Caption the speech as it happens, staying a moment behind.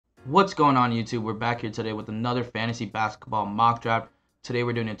What's going on, YouTube? We're back here today with another fantasy basketball mock draft. Today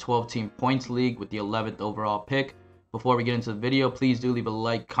we're doing a 12-team points league with the 11th overall pick. Before we get into the video, please do leave a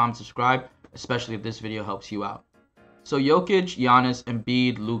like, comment, subscribe, especially if this video helps you out. So Jokic, Giannis,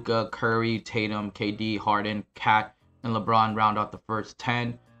 Embiid, Luka, Curry, Tatum, KD, Harden, Kat, and LeBron round out the first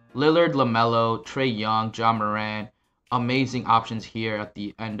 10. Lillard, LaMelo, Trae Young, Ja Morant, amazing options here at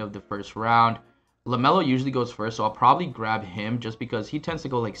the end of the first round. LaMelo usually goes first, so I'll probably grab him just because he tends to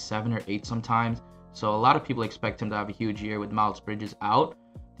go like 7 or 8 sometimes. So a lot of people expect him to have a huge year with Miles Bridges out.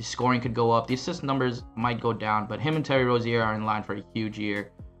 The scoring could go up. The assist numbers might go down, but him and Terry Rozier are in line for a huge year.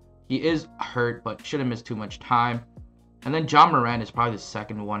 He is hurt, but shouldn't miss too much time. And then Ja Morant is probably the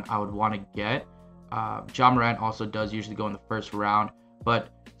second one I would want to get. Ja Morant also does usually go in the first round, but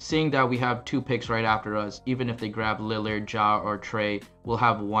seeing that we have 2 picks right after us, even if they grab Lillard, Ja, or Trae, we'll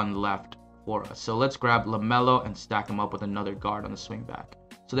have 1 left for us. So let's grab LaMelo and stack him up with another guard on the swing back.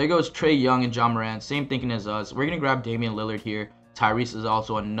 So there goes Trae Young and Ja Morant, same thinking as us. We're going to grab Damian Lillard here. Tyrese is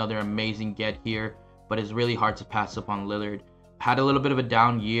also another amazing get here, but it's really hard to pass up on Lillard. Had a little bit of a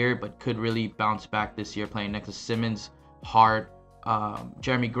down year, but could really bounce back this year playing next to Simmons, Hart,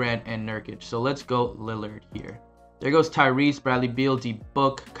 Jeremy Grant, and Nurkic. So let's go Lillard here. There goes Tyrese, Bradley Beal, D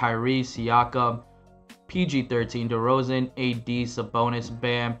Book, Kyrie, Siakam, PG-13, DeRozan, AD, Sabonis,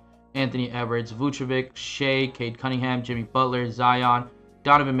 Bam, Anthony Edwards, Vucevic, Shea, Cade Cunningham, Jimmy Butler, Zion,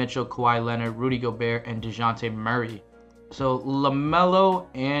 Donovan Mitchell, Kawhi Leonard, Rudy Gobert, and DeJounte Murray. So LaMelo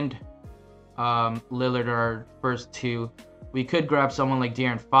and Lillard are our first 2. We could grab someone like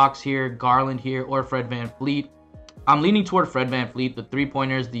De'Aaron Fox here, Garland here, or Fred VanVleet. I'm leaning toward Fred VanVleet. The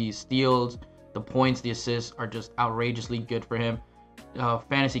 3-pointers, the steals, the points, the assists are just outrageously good for him.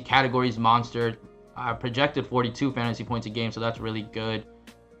 Fantasy categories monster. I projected 42 fantasy points a game, so that's really good.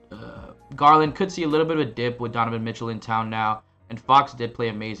 Garland could see a little bit of a dip with Donovan Mitchell in town now, and Fox did play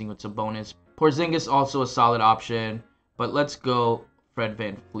amazing with Sabonis. Porzingis also a solid option, but let's go Fred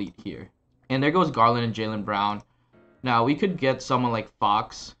VanVleet here. And there goes Garland and Jaylen Brown. Now we could get someone like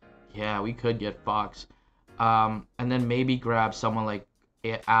Fox. Yeah, we could get Fox. And then maybe grab someone like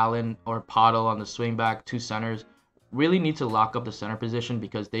Allen or Poeltl on the swing back, 2 centers. Really need to lock up the center position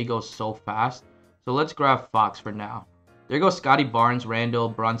because they go so fast. So let's grab Fox for now. There goes Scotty Barnes, Randall,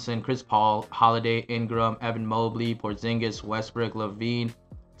 Brunson, Chris Paul, Holiday, Ingram, Evan Mobley, Porzingis, Westbrook, Levine,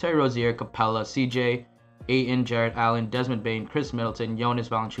 Terry Rozier, Capella, CJ, Ayton, Jarrett Allen, Desmond Bane, Chris Middleton, Jonas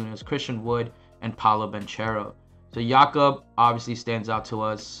Valanciunas, Christian Wood, and Paolo Banchero. So Jakob obviously stands out to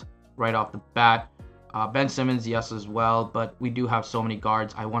us right off the bat. Ben Simmons, yes, as well, but we do have so many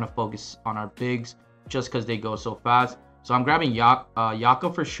guards. I want to focus on our bigs just because they go so fast. So I'm grabbing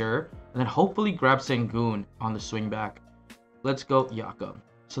Jakob for sure, and then hopefully grab Sengun on the swing back. Let's go Jakob.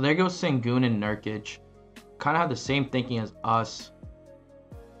 So there goes Sengun and Nurkic. Kind of have the same thinking as us.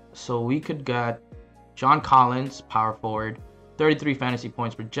 So we could get John Collins, power forward, 33 fantasy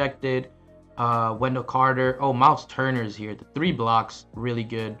points projected. Wendell Carter. Oh, Miles Turner's here. The 3 blocks, really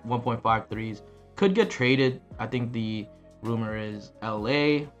good. 1.5 threes. Could get traded. I think the rumor is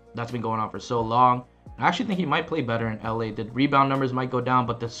LA. That's been going on for so long. I actually think he might play better in LA. The rebound numbers might go down,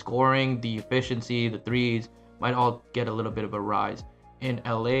 but the scoring, the efficiency, the threes might all get a little bit of a rise in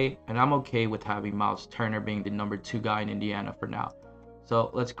LA. And I'm okay with having Miles Turner being the number 2 guy in Indiana for now. So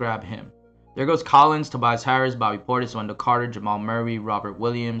let's grab him. There goes Collins, Tobias Harris, Bobby Portis, Wendell Carter, Jamal Murray, Robert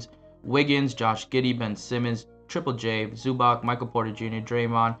Williams, Wiggins, Josh Giddey, Ben Simmons, Triple J, Zubac, Michael Porter Jr.,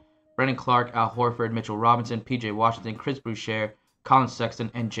 Draymond, Brendan Clark, Al Horford, Mitchell Robinson, PJ Washington, Chris Boucher, Colin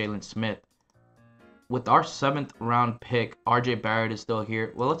Sexton, and Jalen Smith. With our 7th round pick, RJ Barrett is still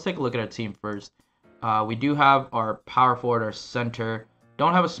here. Well, let's take a look at our team first. We do have our power forward, our center.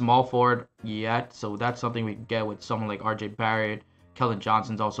 Don't have a small forward yet, so that's something we can get with someone like RJ Barrett. Keldon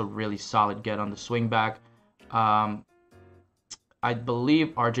Johnson's also really solid get on the swing back. I believe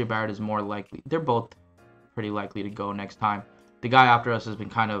RJ Barrett is more likely. They're both pretty likely to go next time. The guy after us has been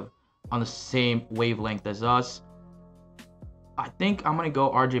kind of on the same wavelength as us. I think I'm going to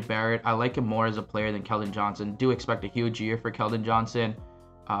go RJ Barrett. I like him more as a player than Keldon Johnson. Do expect a huge year for Keldon Johnson.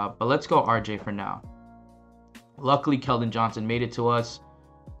 But let's go RJ for now. Luckily, Keldon Johnson made it to us.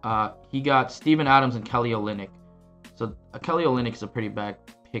 He got Steven Adams and Kelly Olynyk. So Kelly Olynyk is a pretty bad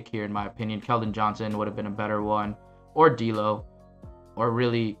pick here in my opinion. Keldon Johnson would have been a better one. Or D'Lo. Or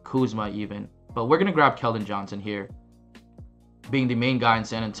really Kuzma even. But we're going to grab Keldon Johnson here. Being the main guy in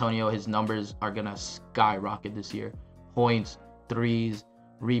San Antonio, his numbers are going to skyrocket this year. Points, threes,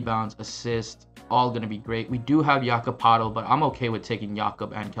 rebounds, assists, all going to be great. We do have Jakob Poeltl, but I'm okay with taking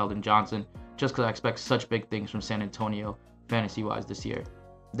Jakob and Keldon Johnson just because I expect such big things from San Antonio fantasy-wise this year.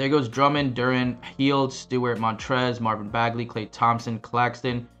 There goes Drummond, Duran, Hield, Stewart, Montrez, Marvin Bagley, Klay Thompson,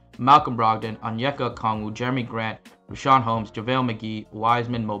 Claxton, Malcolm Brogdon, Onyeka Okongwu, Jeremy Grant, Rashawn Holmes, JaVale McGee,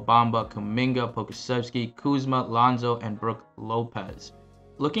 Wiseman, Mo Bamba, Kuminga, Pokusevski, Kuzma, Lonzo, and Brook Lopez.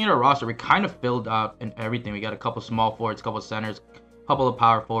 Looking at our roster, we kind of filled out in everything. We got a couple small forwards, a couple centers, a couple of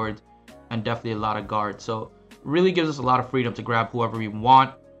power forwards, and definitely a lot of guards. So really gives us a lot of freedom to grab whoever we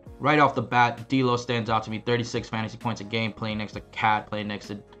want. Right off the bat, D'Lo stands out to me. 36 fantasy points a game, playing next to Cat, playing next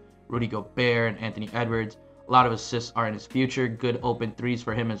to Rudy Gobert and Anthony Edwards. A lot of assists are in his future. Good open threes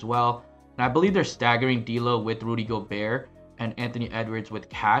for him as well. And I believe they're staggering D'Lo with Rudy Gobert and Anthony Edwards with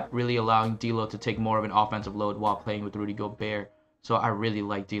Cat, really allowing D'Lo to take more of an offensive load while playing with Rudy Gobert. So I really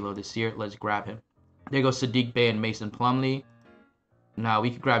like D'Lo this year. Let's grab him. There goes Saddiq Bey and Mason Plumlee. Now we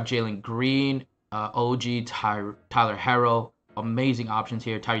could grab Jalen Green, OG, Tyler Herro. Amazing options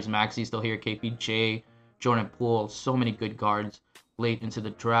here. Tyrese Maxey still here. KPJ, Jordan Poole. So many good guards late into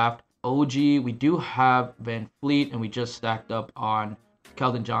the draft. OG, we do have Van Fleet, and we just stacked up on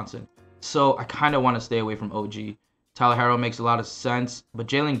Keldon Johnson. So I kind of want to stay away from OG. Tyler Herro makes a lot of sense, but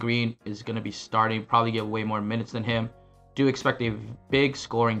Jalen Green is going to be starting, probably get way more minutes than him. Do expect a big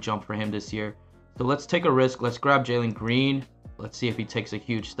scoring jump for him this year. So let's take a risk. Let's grab Jalen Green. Let's see if he takes a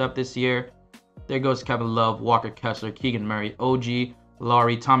huge step this year. There goes Kevin Love, Walker Kessler, Keegan Murray, OG,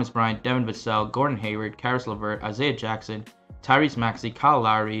 Laurie, Thomas Bryant, Devin Vassell, Gordon Hayward, Karis LeVert, Isaiah Jackson, Tyrese Maxey, Kyle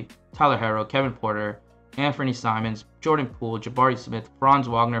Lowry, Tyler Herro, Kevin Porter, Anthony Simons, Jordan Poole, Jabari Smith, Franz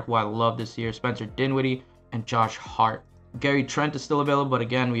Wagner, who I love this year, Spencer Dinwiddie, and Josh Hart. Gary Trent is still available, but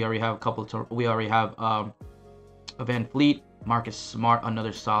again, we already have a couple. We already have Van Fleet, Marcus Smart,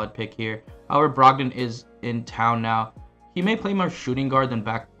 another solid pick here. However, Brogdon is in town now. He may play more shooting guard than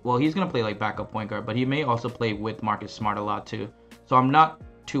back. Well, he's gonna play like backup point guard, but he may also play with Marcus Smart a lot too. So I'm not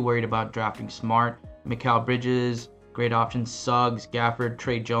too worried about drafting Smart. Mikal Bridges, great options. Suggs, Gafford,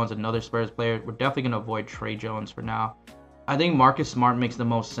 Trey Jones, another Spurs player. We're definitely gonna avoid Trey Jones for now. I think Marcus Smart makes the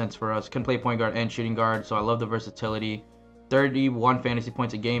most sense for us. Can play point guard and shooting guard, so I love the versatility. 31 fantasy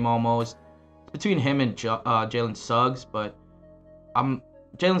points a game almost. It's between him and Jalen Suggs, but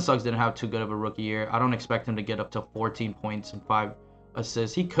Jalen Suggs didn't have too good of a rookie year. I don't expect him to get up to 14 points and 5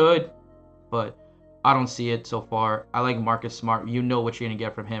 assists. He could, but I don't see it so far. I like Marcus Smart. You know what you're going to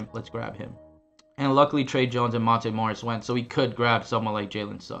get from him. Let's grab him. And luckily, Trey Jones and Monte Morris went, so we could grab someone like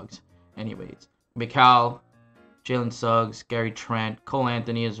Jalen Suggs. Anyways, Mikal, Jalen Suggs, Gary Trent, Cole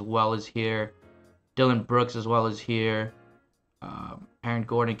Anthony as well as here. Dylan Brooks as well as here. Aaron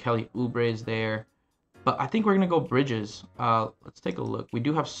Gordon, Kelly Oubre is there. But I think we're going to go Bridges. Let's take a look. We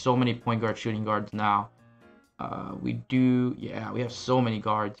do have so many point guard, shooting guards now. We have so many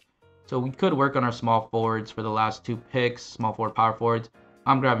guards. So we could work on our small forwards for the last 2 picks, small forward, power forwards.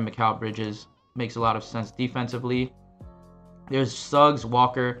 I'm grabbing Mikal Bridges. Makes a lot of sense defensively. There's Suggs,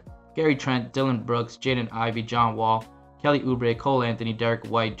 Walker, Gary Trent, Dylan Brooks, Jaden Ivey, John Wall, Kelly Oubre, Cole Anthony, Derek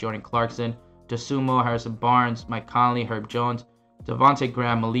White, Jordan Clarkson, Dosunmu, Harrison Barnes, Mike Conley, Herb Jones, Devontae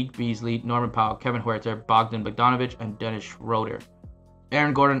Graham, Malik Beasley, Norman Powell, Kevin Huerter, Bogdan Bogdanovic, and Dennis Schroeder.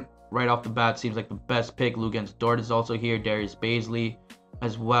 Aaron Gordon, right off the bat, seems like the best pick. Luguentz Dort is also here. Darius Baisley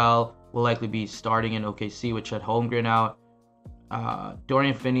as well will likely be starting in OKC with Chet Holmgren out.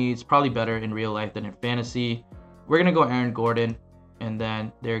 Dorian Finney is probably better in real life than in fantasy. We're going to go Aaron Gordon, and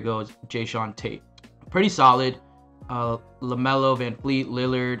then there goes Jayshawn Tate. Pretty solid. LaMelo, Van Fleet,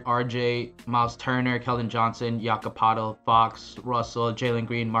 Lillard, RJ, Miles Turner, Keldon Johnson, Jakob, Fox, Russell, Jalen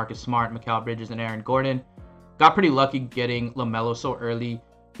Green, Marcus Smart, Mikal Bridges, and Aaron Gordon. Got pretty lucky getting LaMelo so early.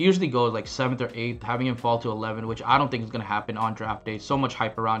 He usually goes like 7th or 8th, having him fall to 11, which I don't think is going to happen on draft day. So much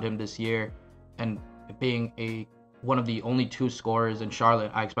hype around him this year, and being one of the only 2 scorers in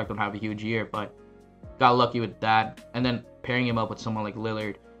Charlotte, I expect him to have a huge year, but got lucky with that. And then pairing him up with someone like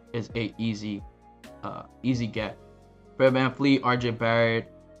Lillard is a easy get. Fred VanVleet, RJ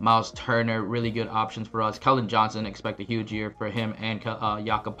Barrett, Miles Turner, really good options for us. Keldon Johnson, expect a huge year for him, and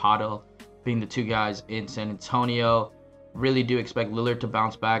Jakob being the 2 guys in San Antonio. Really do expect Lillard to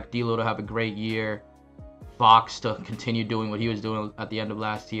bounce back, D'Lo to have a great year, Fox to continue doing what he was doing at the end of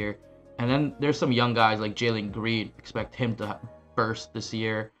last year. And then there's some young guys like Jalen Green, expect him to burst this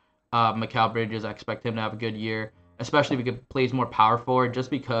year. Mikal Bridges, I expect him to have a good year, especially if he plays more power forward, just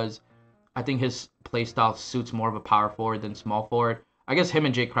because I think his play style suits more of a power forward than small forward. I guess him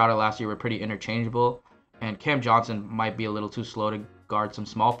and Jay Crowder last year were pretty interchangeable, and Cam Johnson might be a little too slow to guard some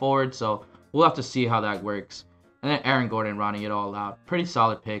small forwards, so we'll have to see how that works. And then Aaron Gordon rounding it all out. Pretty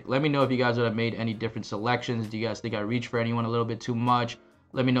solid pick. Let me know if you guys would have made any different selections. Do you guys think I reached for anyone a little bit too much?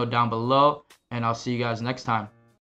 Let me know down below, and I'll see you guys next time.